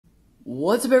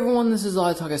What's up everyone, this is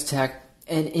TWEAKiOS Tech,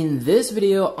 and in this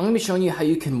video, I'm going to be showing you how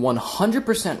you can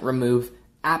 100% remove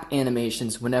app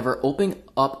animations whenever opening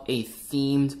up a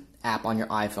themed app on your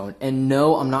iPhone. And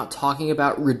no, I'm not talking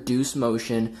about reduce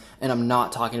motion, and I'm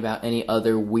not talking about any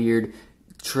other weird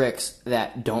tricks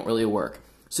that don't really work.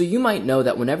 So you might know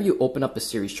that whenever you open up a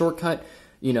Siri shortcut,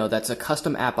 that's a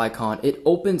custom app icon, it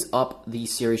opens up the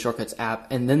Siri Shortcuts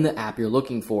app and then the app you're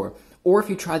looking for. Or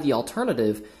if you try the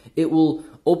alternative, it will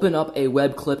open up a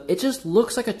web clip. It just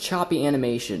looks like a choppy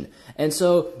animation. And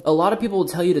so a lot of people will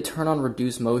tell you to turn on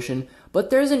reduce motion, but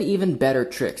there's an even better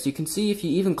trick. So you can see if you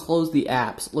even close the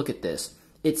apps, look at this.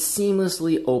 It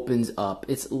seamlessly opens up.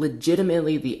 It's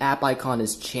legitimately the app icon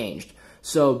is changed.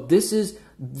 So this is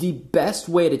the best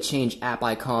way to change app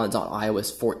icons on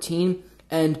iOS 14.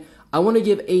 And I want to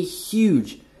give a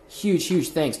huge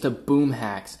thanks to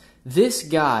BoomHacks. This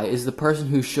guy is the person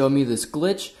who showed me this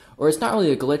glitch, or it's not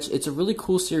really a glitch, it's a really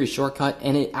cool Siri shortcut,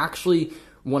 and it actually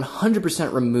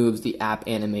 100% removes the app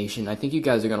animation. I think you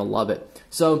guys are going to love it.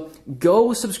 So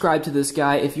go subscribe to this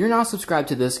guy. If you're not subscribed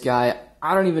to this guy,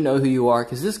 I don't even know who you are,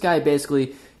 because this guy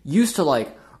basically used to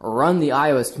run the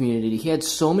iOS community. He had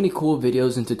so many cool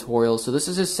videos and tutorials, so this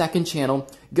is his second channel.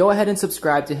 Go ahead and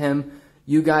subscribe to him.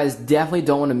 You guys definitely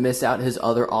don't want to miss out his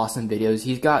other awesome videos.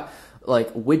 He's got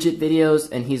widget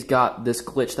videos, and he's got this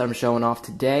glitch that I'm showing off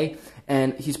today,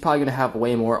 and he's probably going to have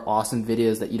way more awesome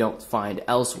videos that you don't find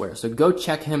elsewhere. So go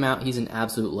check him out. He's an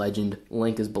absolute legend.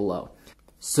 Link is below.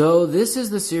 So this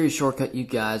is the Siri shortcut you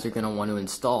guys are going to want to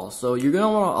install. So you're going to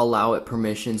want to allow it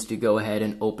permissions to go ahead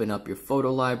and open up your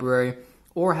photo library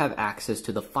or have access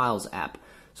to the Files app.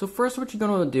 So first what you're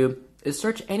going to want to do is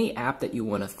search any app that you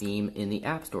want to theme in the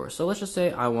App Store. So let's just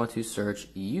say I want to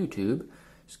search YouTube.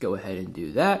 Just go ahead and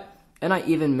do that. And I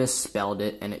even misspelled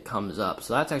it, and it comes up.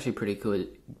 So that's actually pretty good.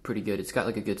 It's got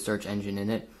a good search engine in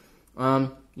it.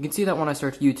 You can see that when I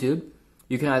search YouTube,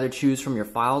 you can either choose from your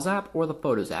Files app or the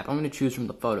Photos app. I'm going to choose from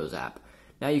the Photos app.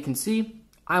 Now you can see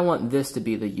I want this to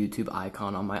be the YouTube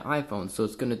icon on my iPhone. So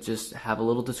it's going to just have a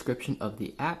little description of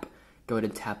the app. Go ahead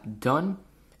and tap Done.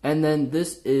 And then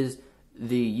this is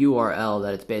the URL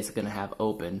that it's basically going to have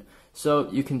open. So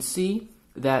you can see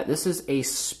that this is a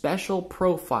special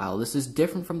profile. This is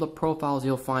different from the profiles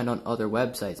you'll find on other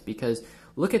websites, because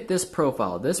look at this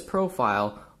profile. This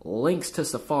profile links to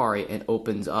Safari and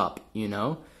opens up,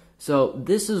 So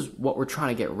this is what we're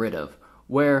trying to get rid of.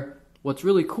 Where what's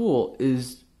really cool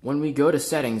is when we go to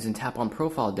settings and tap on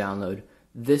profile download,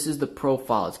 this is the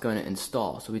profile it's going to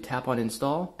install. So we tap on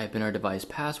install, type in our device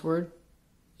password,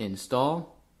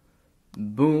 install,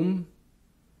 boom,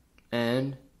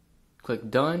 and click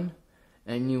done.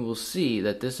 And you will see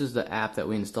that this is the app that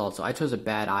we installed. So I chose a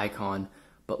bad icon,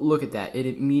 but look at that. It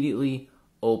immediately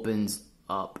opens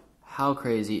up. How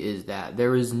crazy is that?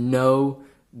 There is no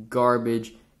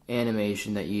garbage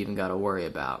animation that you even got to worry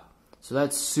about. So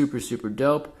that's super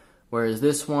dope. Whereas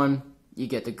this one, you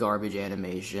get the garbage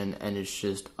animation, and it's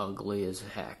just ugly as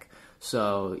heck.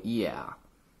 So yeah.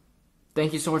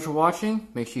 Thank you so much for watching.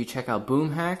 Make sure you check out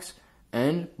BoomHacks,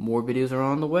 and more videos are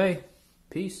on the way.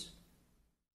 Peace.